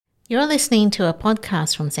You're listening to a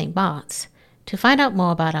podcast from St. Bart's. To find out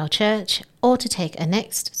more about our church or to take a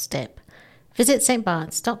next step, visit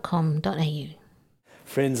stbarts.com.au.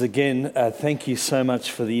 Friends, again, thank you so much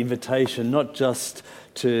for the invitation, not just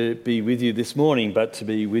to be with you this morning, but to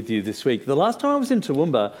be with you this week. The last time I was in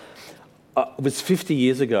Toowoomba was 50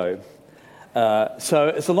 years ago.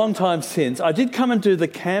 So it's a long time since. I did come and do the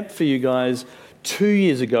camp for you guys 2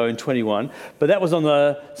 years ago in 21, but that was on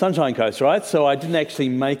the Sunshine Coast, right? So I didn't actually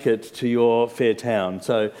make it to your fair town.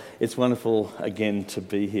 So it's wonderful again to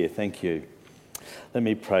be here. Thank you. Let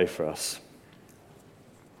me pray for us.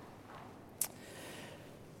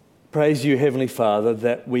 Praise you, Heavenly Father,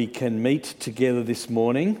 that we can meet together this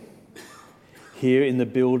morning here in the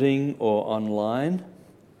building or online.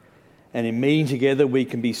 And in meeting together, we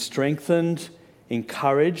can be strengthened,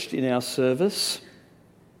 encouraged in our service.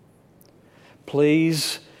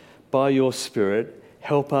 Please, by your Spirit,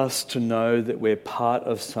 help us to know that we're part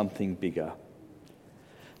of something bigger.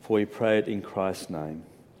 For we pray it in Christ's name.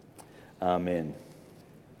 Amen.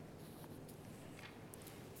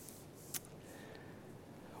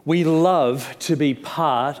 We love to be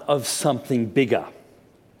part of something bigger.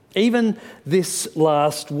 Even this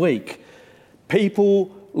last week,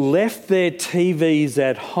 people left their TVs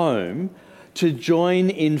at home to join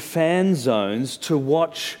in fan zones to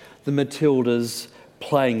watch the Matildas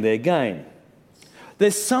playing their game.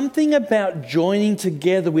 There's something about joining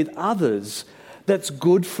together with others that's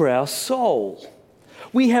good for our soul.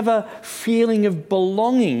 We have a feeling of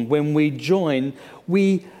belonging when we join.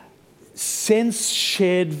 We sense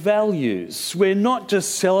shared values. We're not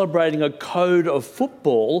just celebrating a code of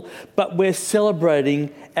football, but we're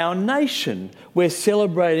celebrating our nation. We're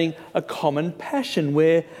celebrating a common passion.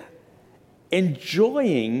 We're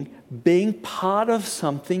enjoying being part of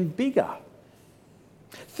something bigger.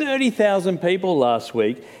 30,000 people last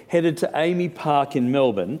week headed to Amy Park in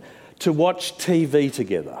Melbourne to watch TV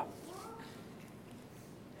together.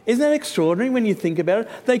 Isn't that extraordinary when you think about it?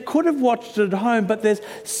 They could have watched it at home, but there's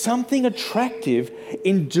something attractive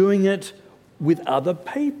in doing it with other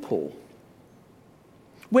people.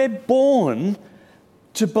 We're born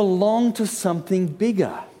to belong to something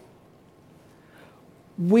bigger.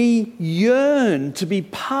 We yearn to be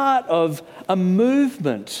part of a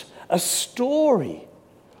movement, a story,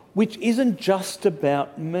 which isn't just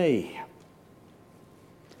about me.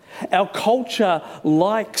 Our culture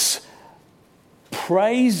likes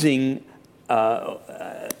praising our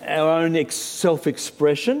own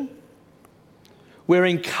self-expression. We're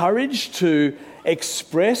encouraged to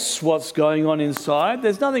express what's going on inside.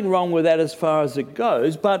 There's nothing wrong with that as far as it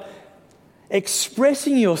goes, but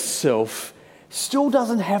expressing yourself still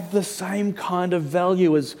doesn't have the same kind of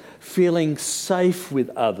value as feeling safe with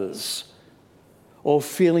others, or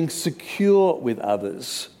feeling secure with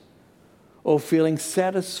others, or feeling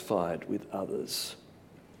satisfied with others.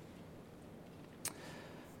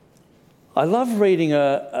 I love reading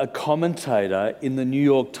a commentator in the New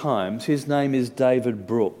York Times. His name is David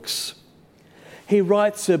Brooks. He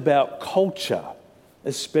writes about culture,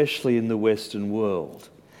 especially in the Western world.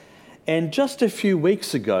 And just a few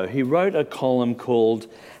weeks ago, he wrote a column called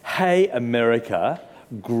 "Hey America,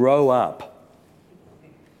 Grow Up"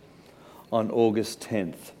 on August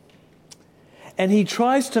 10th. And he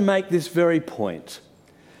tries to make this very point,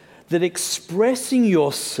 that expressing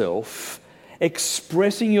yourself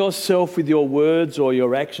with your words or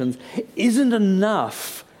your actions isn't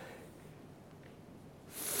enough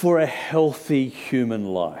for a healthy human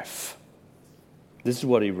life. This is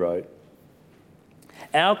what he wrote.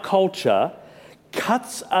 Our culture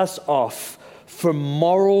cuts us off from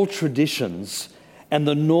moral traditions and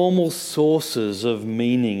the normal sources of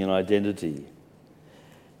meaning and identity.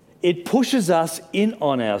 It pushes us in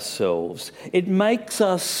on ourselves. It makes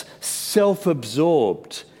us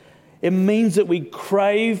self-absorbed. It means that we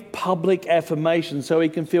crave public affirmation so we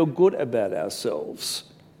can feel good about ourselves.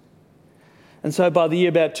 And so by the year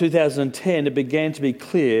about 2010, it began to be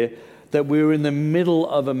clear that we were in the middle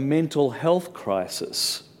of a mental health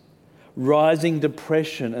crisis, rising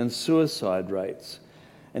depression and suicide rates,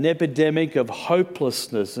 an epidemic of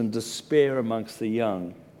hopelessness and despair amongst the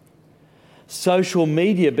young. Social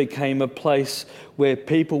media became a place where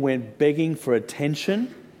people went begging for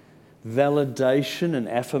attention, validation and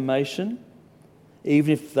affirmation,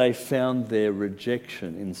 even if they found their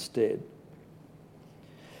rejection instead.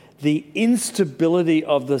 The instability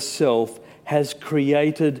of the self has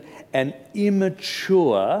created an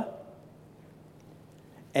immature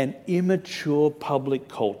public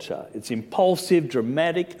culture. It's impulsive,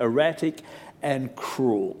 dramatic, erratic, and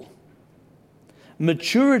cruel.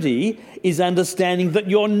 Maturity is understanding that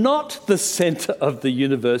you're not the center of the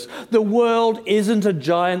universe. The world isn't a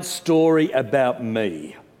giant story about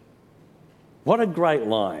me. What a great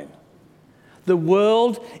line. The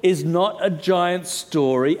world is not a giant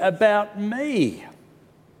story about me.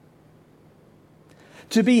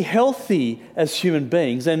 To be healthy as human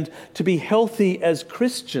beings and to be healthy as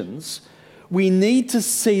Christians, we need to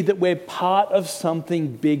see that we're part of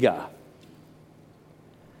something bigger.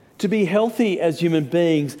 To be healthy as human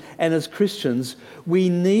beings and as Christians, we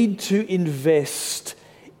need to invest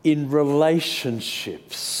in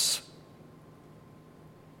relationships.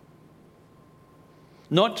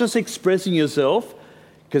 Not just expressing yourself,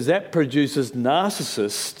 because that produces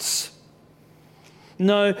narcissists.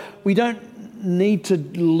 No, we don't need to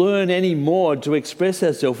learn any more to express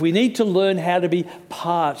ourselves. We need to learn how to be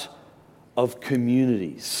part of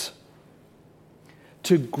communities,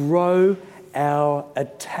 to grow our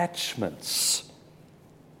attachments.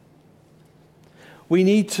 We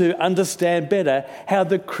need to understand better how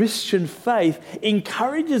the Christian faith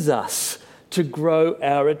encourages us to grow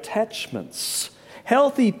our attachments.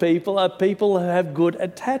 Healthy people are people who have good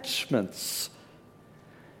attachments.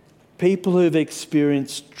 People who've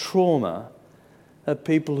experienced trauma are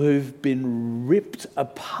people who've been ripped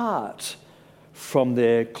apart from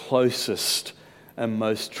their closest and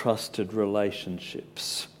most trusted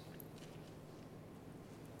relationships.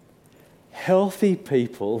 Healthy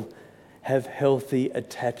people have healthy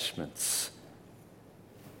attachments.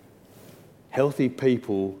 Healthy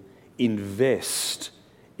people invest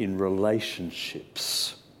in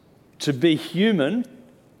relationships. To be human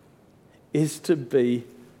is to be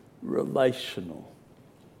relational.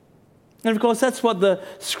 And of course, that's what the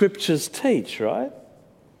scriptures teach, right?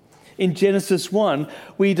 In Genesis 1,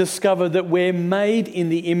 we discover that we're made in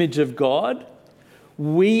the image of God.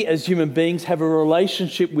 We as human beings have a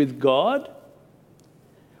relationship with God.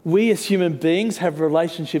 We as human beings have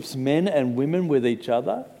relationships, men and women, with each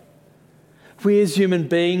other. We as human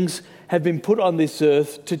beings have been put on this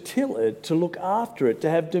earth to till it, to look after it, to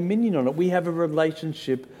have dominion on it. We have a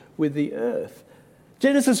relationship with the earth.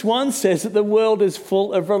 Genesis 1 says that the world is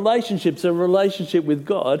full of relationships, a relationship with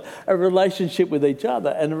God, a relationship with each other,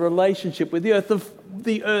 and a relationship with the earth.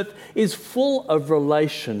 The earth is full of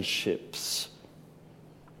relationships.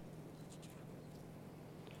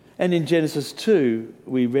 And in Genesis 2,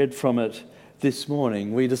 we read from it this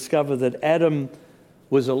morning, we discover that Adam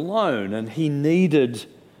was alone and he needed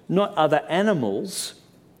not other animals,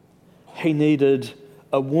 he needed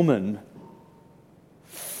a woman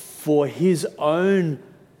for his own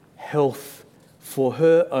health, for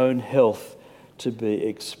her own health to be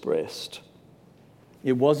expressed.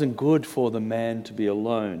 It wasn't good for the man to be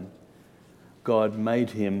alone. God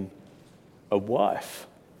made him a wife,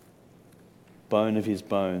 bone of his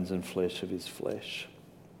bones and flesh of his flesh.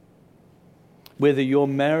 Whether you're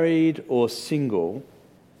married or single,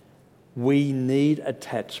 we need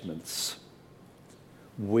attachments.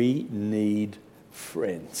 We need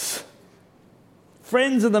friends.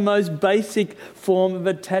 Friends are the most basic form of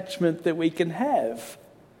attachment that we can have.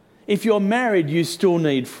 If you're married, you still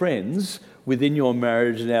need friends within your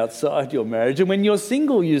marriage and outside your marriage. And when you're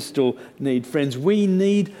single, you still need friends. We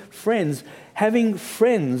need friends. Having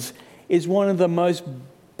friends is one of the most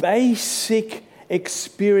basic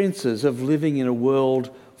experiences of living in a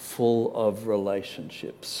world full of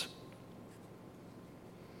relationships.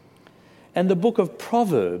 And the book of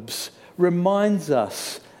Proverbs reminds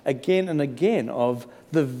us again and again of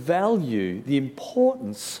the value, the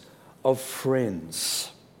importance of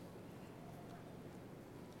friends.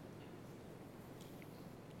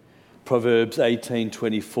 Proverbs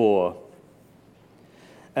 18:24.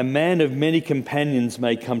 A man of many companions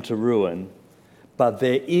may come to ruin, but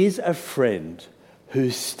there is a friend who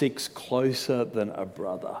sticks closer than a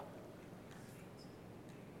brother.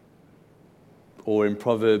 Or in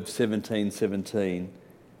Proverbs 17:17,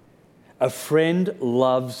 a friend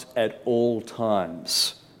loves at all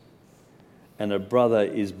times, and a brother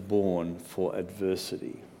is born for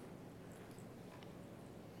adversity.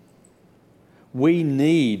 We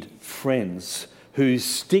need friends who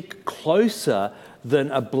stick closer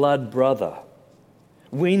than a blood brother.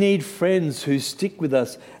 We need friends who stick with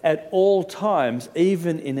us at all times,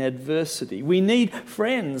 even in adversity. We need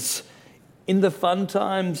friends in the fun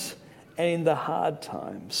times and in the hard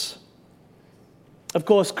times. Of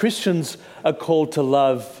course, Christians are called to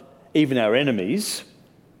love even our enemies,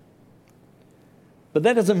 but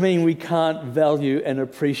that doesn't mean we can't value and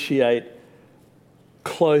appreciate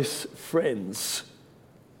close friends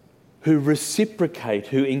who reciprocate,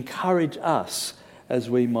 who encourage us as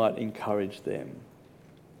we might encourage them.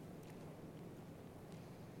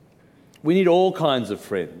 We need all kinds of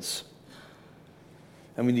friends.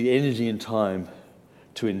 And we need energy and time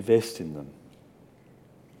to invest in them.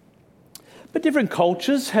 But different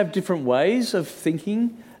cultures have different ways of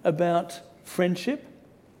thinking about friendship.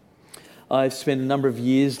 I've spent a number of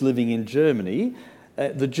years living in Germany.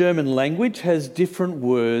 The German language has different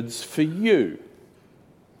words for you.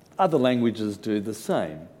 Other languages do the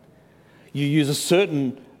same. You use a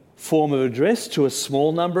certain form of address to a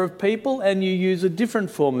small number of people, and you use a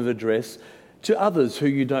different form of address to others who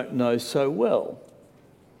you don't know so well.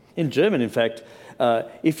 In German, in fact,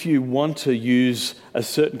 if you want to use a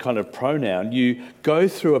certain kind of pronoun, you go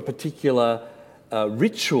through a particular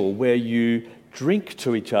ritual where you drink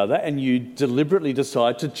to each other and you deliberately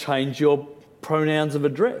decide to change your pronouns of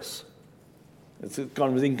address. It's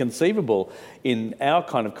kind of inconceivable in our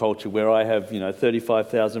kind of culture where I have,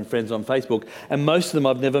 35,000 friends on Facebook and most of them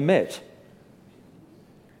I've never met.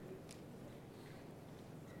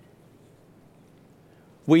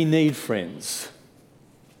 We need friends.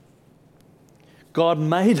 God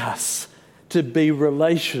made us to be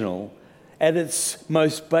relational, at its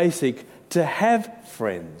most basic, to have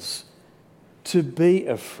friends, to be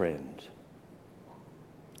a friend.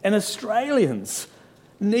 And Australians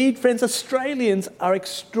need friends. Australians are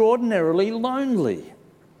extraordinarily lonely.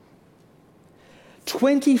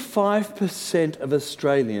 25% of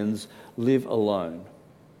Australians live alone.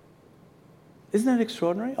 Isn't that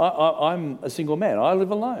extraordinary? I'm a single man. I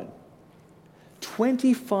live alone.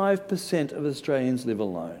 25% of Australians live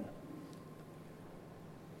alone.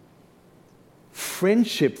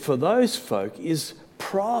 Friendship for those folk is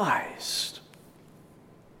prized.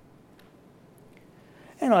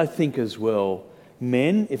 And I think as well,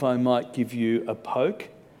 men, if I might give you a poke,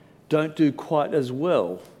 don't do quite as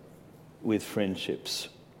well with friendships.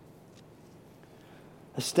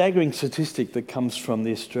 A staggering statistic that comes from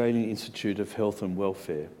the Australian Institute of Health and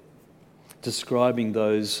Welfare, describing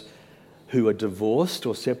those who are divorced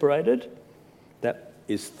or separated, that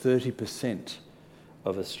is 30%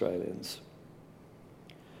 of Australians.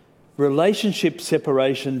 Relationship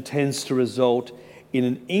separation tends to result in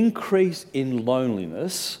an increase in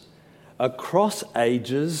loneliness across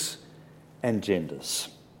ages and genders.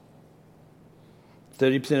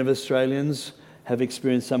 30% of Australians have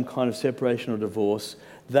experienced some kind of separation or divorce.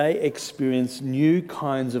 They experience new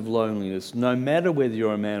kinds of loneliness, no matter whether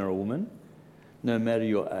you're a man or a woman, no matter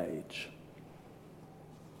your age.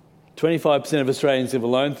 25% of Australians live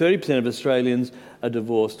alone, 30% of Australians are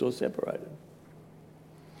divorced or separated.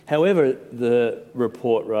 However, the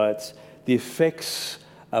report writes, the effects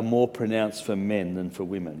are more pronounced for men than for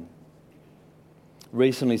women.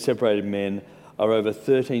 Recently separated men are over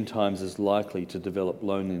 13 times as likely to develop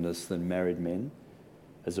loneliness than married men,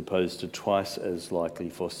 as opposed to twice as likely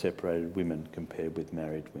for separated women compared with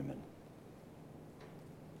married women.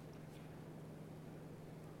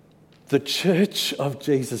 The Church of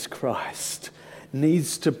Jesus Christ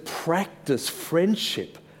needs to practice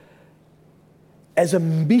friendship as a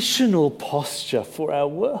missional posture for our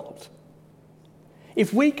world.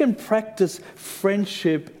 If we can practice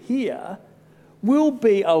friendship here, we'll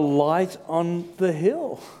be a light on the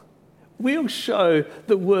hill. We'll show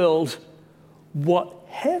the world what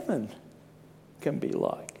heaven can be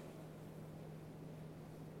like.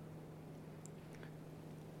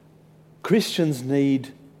 Christians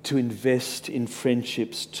need to invest in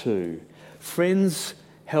friendships too. Friends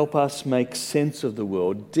help us make sense of the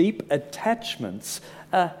world. Deep attachments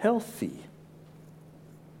are healthy.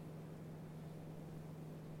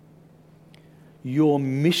 Your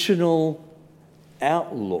missional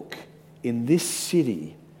outlook in this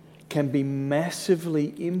city can be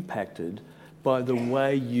massively impacted by the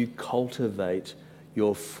way you cultivate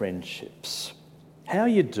your friendships. How are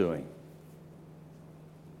you doing?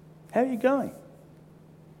 How are you going?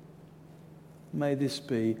 May this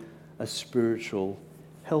be a spiritual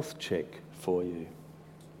health check for you.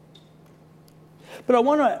 But I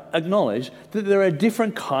want to acknowledge that there are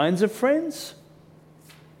different kinds of friends.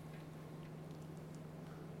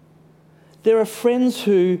 There are friends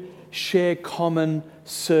who share common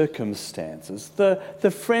circumstances.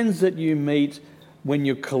 The friends that you meet when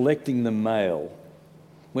you're collecting the mail,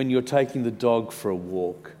 when you're taking the dog for a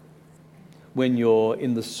walk, when you're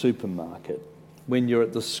in the supermarket, when you're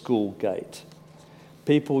at the school gate.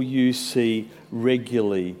 People you see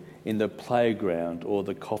regularly in the playground or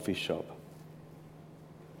the coffee shop.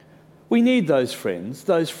 We need those friends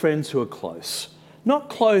who are close. Not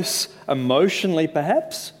close emotionally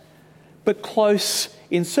perhaps, but close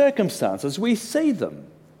in circumstances. We see them.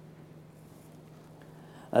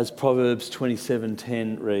 As Proverbs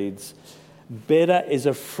 27:10 reads, "Better is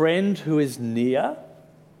a friend who is near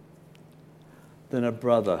than a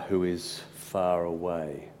brother who is far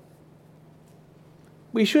away.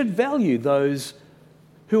 We should value those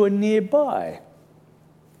who are nearby.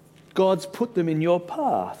 God's put them in your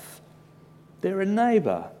path. They're a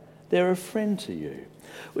neighbour. They're a friend to you.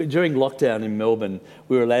 During lockdown in Melbourne,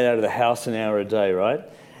 we were allowed out of the house an hour a day, right?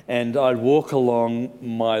 And I'd walk along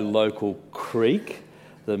my local creek,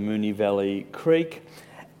 the Moonee Valley Creek.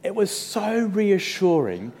 It was so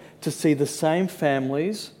reassuring to see the same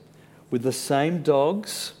families with the same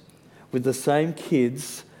dogs, with the same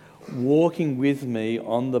kids, walking with me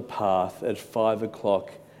on the path at 5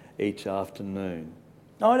 o'clock each afternoon.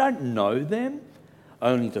 Now, I don't know them,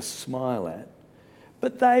 only to smile at,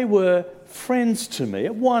 but they were friends to me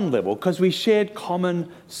at one level because we shared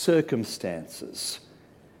common circumstances.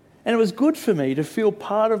 And it was good for me to feel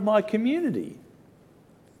part of my community,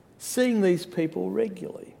 seeing these people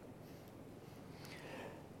regularly.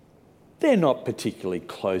 They're not particularly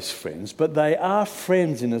close friends, but they are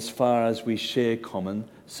friends in as far as we share common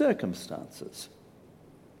circumstances.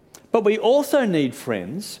 But we also need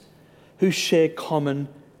friends who share common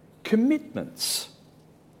commitments.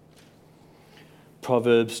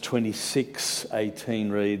 Proverbs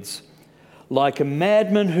 26:18 reads, "Like a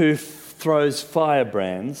madman who throws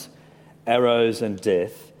firebrands, arrows and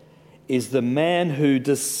death, is the man who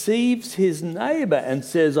deceives his neighbour and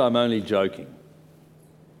says, 'I'm only joking.'"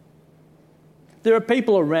 There are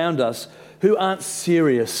people around us who aren't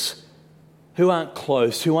serious, who aren't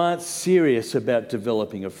close, who aren't serious about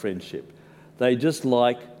developing a friendship. They just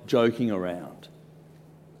like joking around.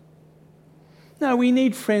 No, we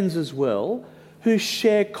need friends as well who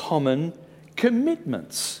share common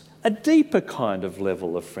commitments, a deeper kind of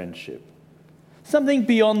level of friendship. Something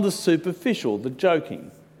beyond the superficial, the joking.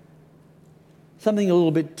 Something a little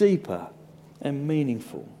bit deeper and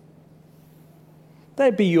meaningful.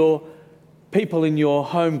 They'd be your people in your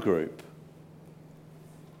home group,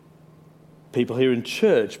 people here in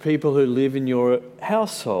church, people who live in your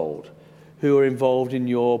household, who are involved in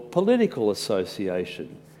your political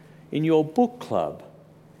association, in your book club,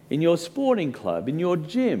 in your sporting club, in your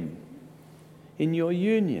gym, in your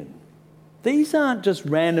union. These aren't just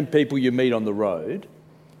random people you meet on the road.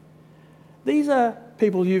 These are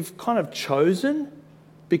people you've kind of chosen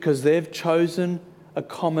because they've chosen a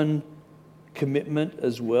common commitment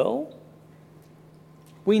as well.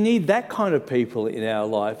 We need that kind of people in our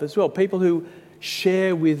life as well, people who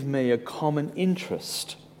share with me a common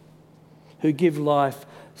interest, who give life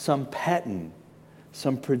some pattern,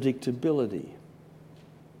 some predictability.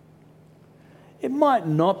 It might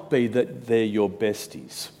not be that they're your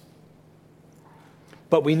besties,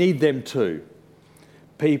 but we need them too.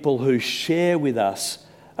 People who share with us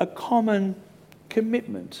a common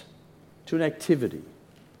commitment to an activity,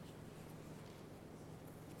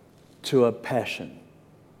 to a passion,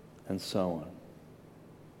 and so on.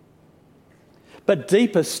 But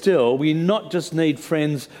deeper still, we not just need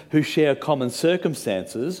friends who share common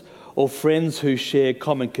circumstances or friends who share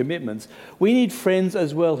common commitments. We need friends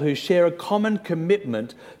as well who share a common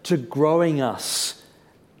commitment to growing us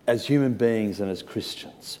as human beings and as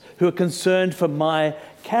Christians, who are concerned for my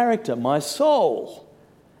character, my soul,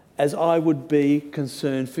 as I would be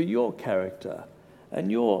concerned for your character and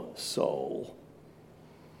your soul.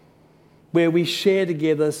 Where we share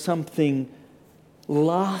together something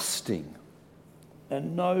lasting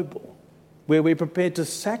and noble, where we're prepared to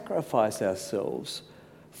sacrifice ourselves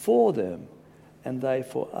for them and they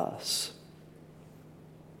for us.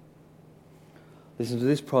 Listen to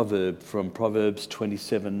this proverb from Proverbs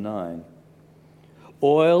 27:9.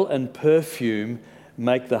 "Oil and perfume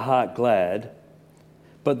make the heart glad,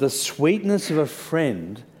 but the sweetness of a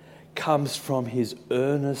friend comes from his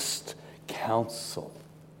earnest counsel."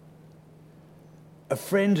 A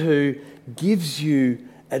friend who gives you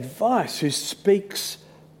advice, who speaks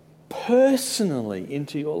personally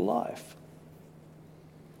into your life.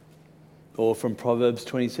 Or from Proverbs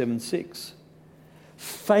 27:6,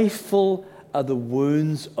 "Faithful are the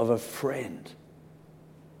wounds of a friend,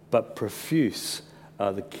 but profuse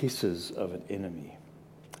are the kisses of an enemy."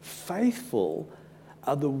 Faithful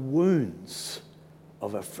are the wounds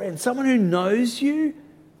of a friend. Someone who knows you,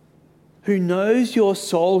 who knows your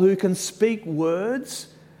soul, who can speak words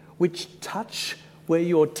which touch where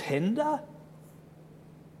you're tender.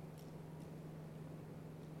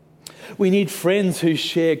 We need friends who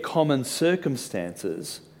share common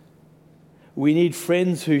circumstances. We need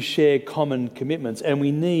friends who share common commitments. And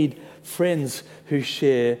we need friends who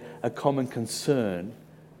share a common concern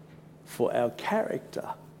for our character,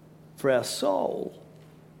 for our soul,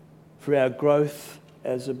 for our growth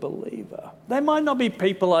as a believer. They might not be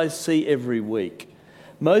people I see every week,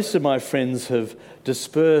 Most of my friends have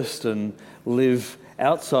dispersed and live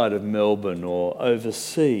outside of Melbourne or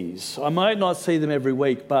overseas. I might not see them every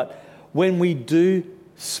week, but when we do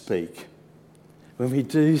speak, when we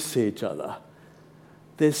do see each other,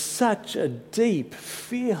 there's such a deep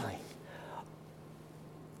feeling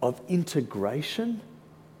of integration,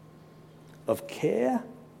 of care,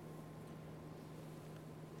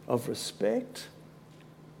 of respect,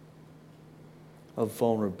 of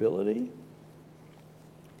vulnerability.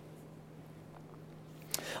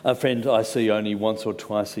 A friend I see only once or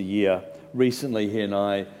twice a year. Recently, he and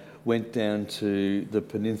I went down to the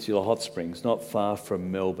Peninsula Hot Springs, not far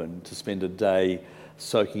from Melbourne, to spend a day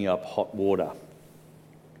soaking up hot water.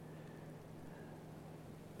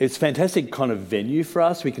 It's a fantastic kind of venue for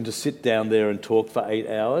us. We can just sit down there and talk for 8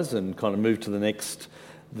 hours and kind of move to the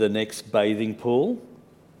next bathing pool.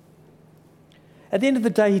 At the end of the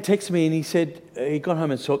day, he texted me and he said he got home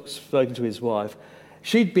and spoken to his wife.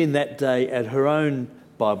 She'd been that day at her own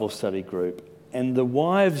Bible study group, and the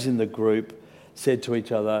wives in the group said to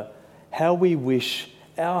each other, how we wish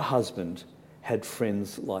our husband had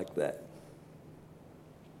friends like that.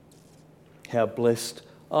 How blessed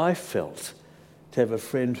I felt to have a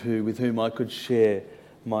friend with whom I could share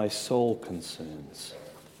my soul concerns.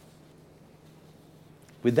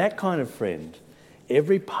 With that kind of friend,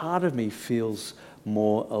 every part of me feels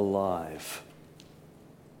more alive.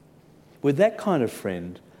 With that kind of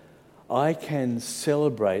friend, I can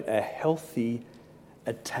celebrate a healthy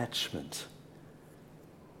attachment,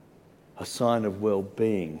 a sign of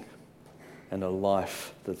well-being and a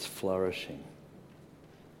life that's flourishing.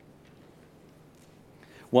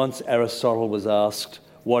 Once Aristotle was asked,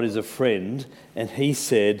 what is a friend? And he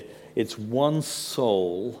said, it's one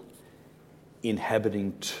soul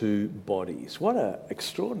inhabiting two bodies. What an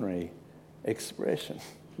extraordinary expression.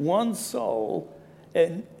 One soul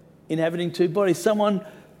inhabiting two bodies. Someone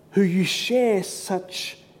who you share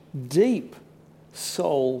such deep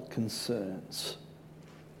soul concerns.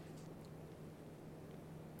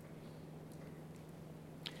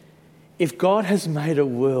 If God has made a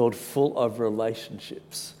world full of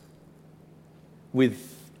relationships to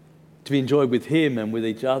be enjoyed with Him and with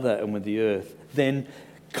each other and with the earth, then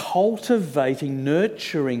cultivating,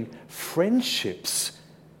 nurturing friendships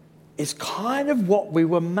is kind of what we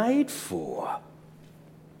were made for.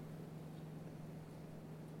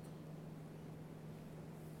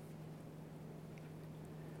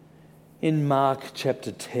 In Mark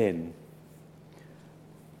chapter 10,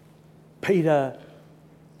 Peter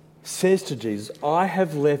says to Jesus, I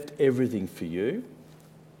have left everything for you.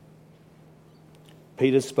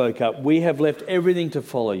 Peter spoke up, we have left everything to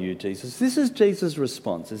follow you, Jesus. This is Jesus'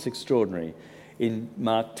 response. It's extraordinary. In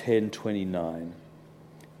Mark 10:29.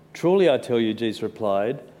 Truly I tell you, Jesus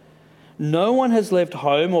replied, no one has left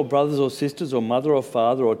home or brothers or sisters or mother or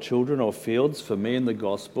father or children or fields for me in the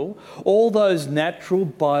gospel. All those natural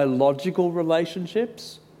biological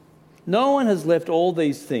relationships. No one has left all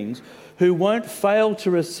these things who won't fail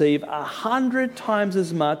to receive 100 times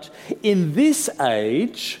as much in this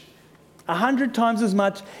age, 100 times as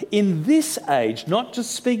much in this age, not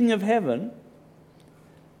just speaking of heaven.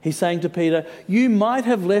 He's saying to Peter, you might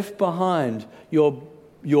have left behind your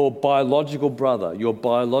biological brother, your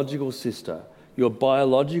biological sister, your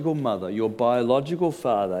biological mother, your biological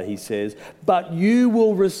father, he says, but you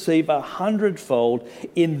will receive 100-fold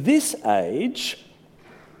in this age,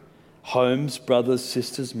 homes, brothers,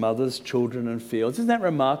 sisters, mothers, children and fields. Isn't that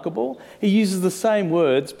remarkable? He uses the same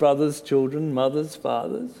words, brothers, children, mothers,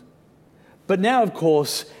 fathers. But now, of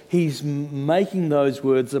course, he's making those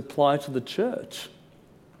words apply to the church.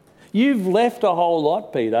 You've left a whole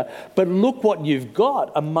lot, Peter, but look what you've got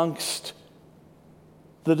amongst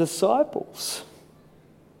the disciples.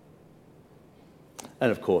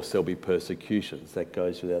 And of course, there'll be persecutions. That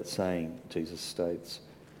goes without saying, Jesus states.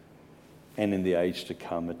 And in the age to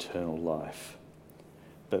come, eternal life.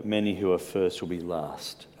 But many who are first will be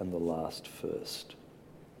last, and the last first.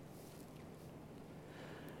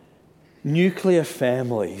 Nuclear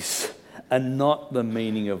families are not the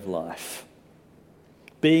meaning of life.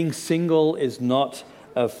 Being single is not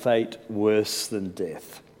a fate worse than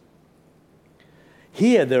death.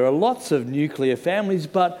 Here, there are lots of nuclear families,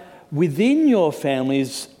 but within your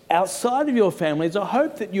families, outside of your families, I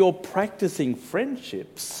hope that you're practicing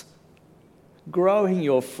friendships, growing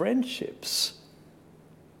your friendships,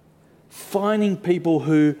 finding people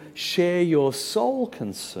who share your soul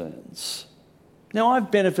concerns. Now,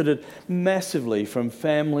 I've benefited massively from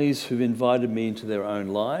families who've invited me into their own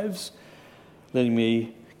lives, letting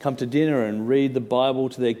me come to dinner and read the Bible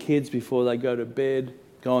to their kids before they go to bed,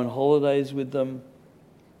 go on holidays with them.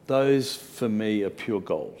 Those, for me, are pure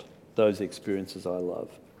gold. Those experiences I love.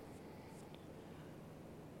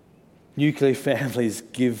 Nuclear families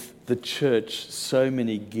give the church so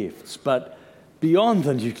many gifts, but beyond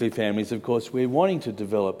the nuclear families, of course, we're wanting to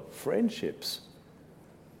develop friendships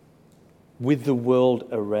with the world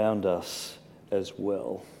around us as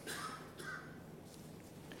well.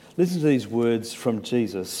 Listen to these words from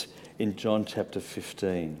Jesus in John chapter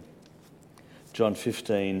 15. John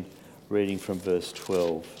 15, reading from verse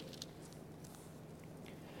 12.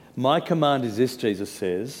 My command is this, Jesus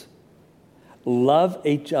says, love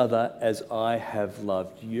each other as I have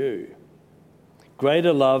loved you.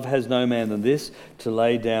 Greater love has no man than this, to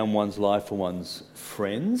lay down one's life for one's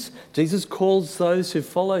friends. Jesus calls those who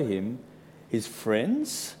follow him his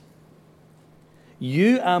friends.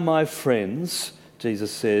 You are my friends,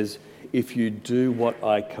 Jesus says, if you do what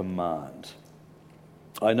I command.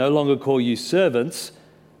 I no longer call you servants.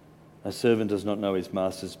 A servant does not know his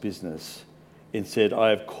master's business. Instead, I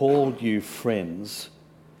have called you friends,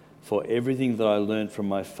 for everything that I learned from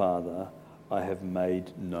my Father, I have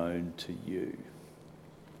made known to you.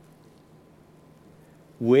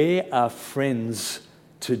 We are friends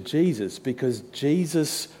to Jesus because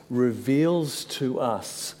Jesus reveals to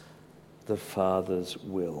us the Father's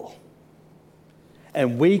will.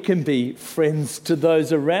 And we can be friends to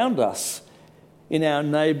those around us, in our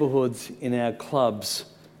neighbourhoods, in our clubs,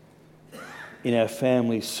 in our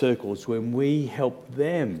family circles, when we help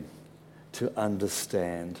them to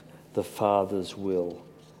understand the Father's will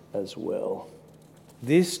as well.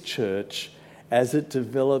 This church, as it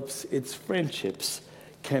develops its friendships,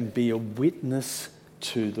 can be a witness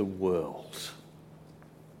to the world.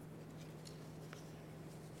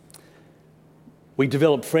 We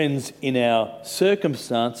develop friends in our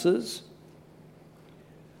circumstances.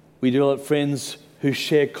 We develop friends who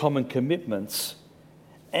share common commitments.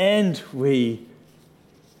 And we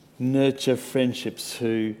nurture friendships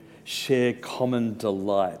who share common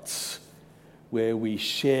delights, where we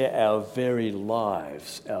share our very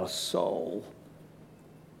lives, our soul,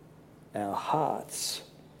 our hearts,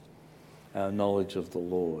 our knowledge of the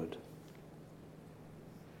Lord.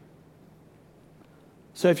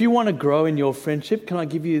 So if you want to grow in your friendship, can I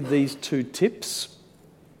give you these 2 tips?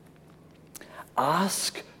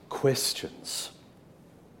 Ask questions.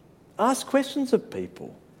 Ask questions of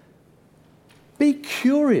people. Be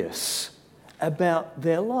curious about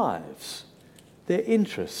their lives, their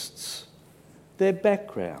interests, their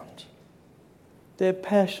background, their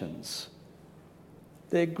passions,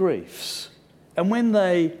 their griefs. And when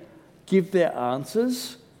they give their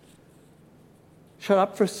answers, shut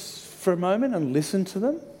up for a moment and listen to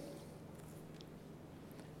them.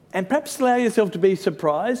 And perhaps allow yourself to be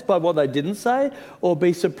surprised by what they didn't say, or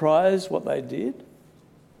be surprised what they did.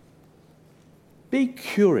 Be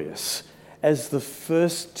curious as the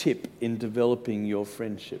first tip in developing your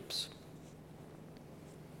friendships.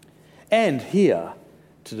 And here,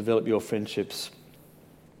 to develop your friendships,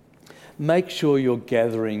 make sure you're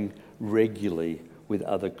gathering regularly with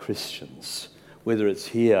other Christians, whether it's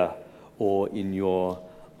here or in your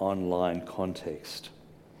online context.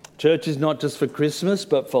 Church is not just for Christmas,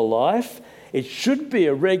 but for life. It should be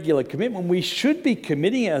a regular commitment. We should be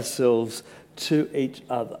committing ourselves to each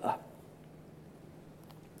other.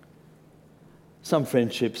 Some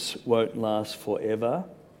friendships won't last forever,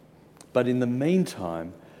 but in the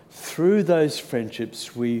meantime, through those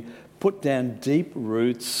friendships, we put down deep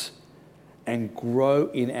roots and grow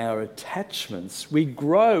in our attachments. We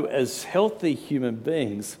grow as healthy human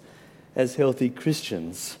beings, as healthy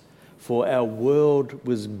Christians, for our world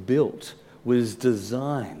was built, was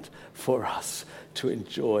designed for us to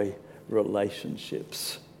enjoy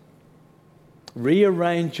relationships.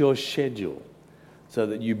 Rearrange your schedule so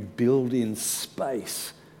that you build in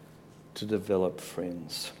space to develop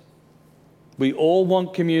friends. We all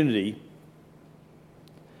want community,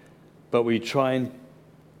 but we try and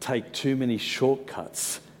take too many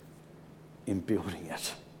shortcuts in building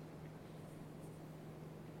it.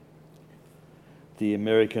 The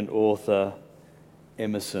American author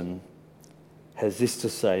Emerson has this to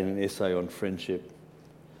say in an essay on friendship: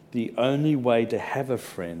 the only way to have a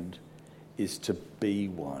friend is to be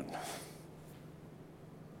one.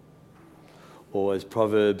 Or as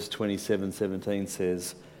Proverbs 27:17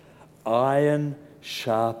 says, iron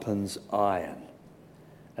sharpens iron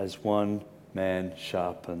as one man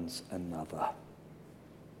sharpens another.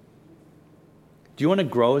 Do you want to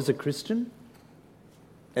grow as a Christian?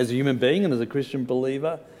 As a human being and as a Christian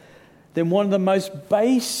believer? Then one of the most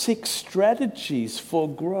basic strategies for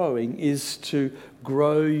growing is to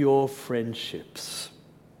grow your friendships.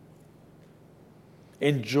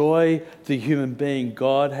 Enjoy the human being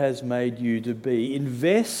God has made you to be.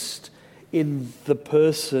 Invest in the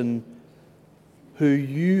person who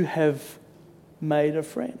you have made a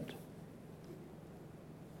friend.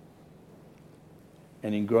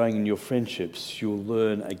 And in growing in your friendships, you'll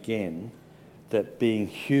learn again that being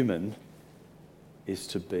human is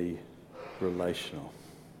to be relational.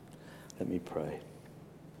 Let me pray.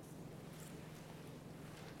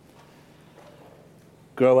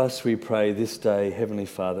 Grow us, we pray, this day, Heavenly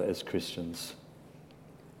Father, as Christians.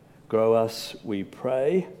 Grow us, we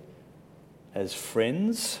pray, as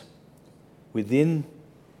friends within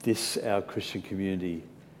this, our Christian community,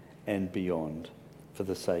 and beyond, for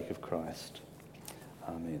the sake of Christ.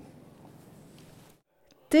 Amen.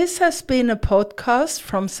 This has been a podcast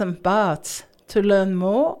from St. Bart's. To learn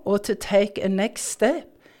more or to take a next step,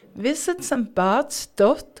 visit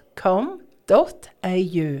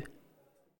stbarts.com.au.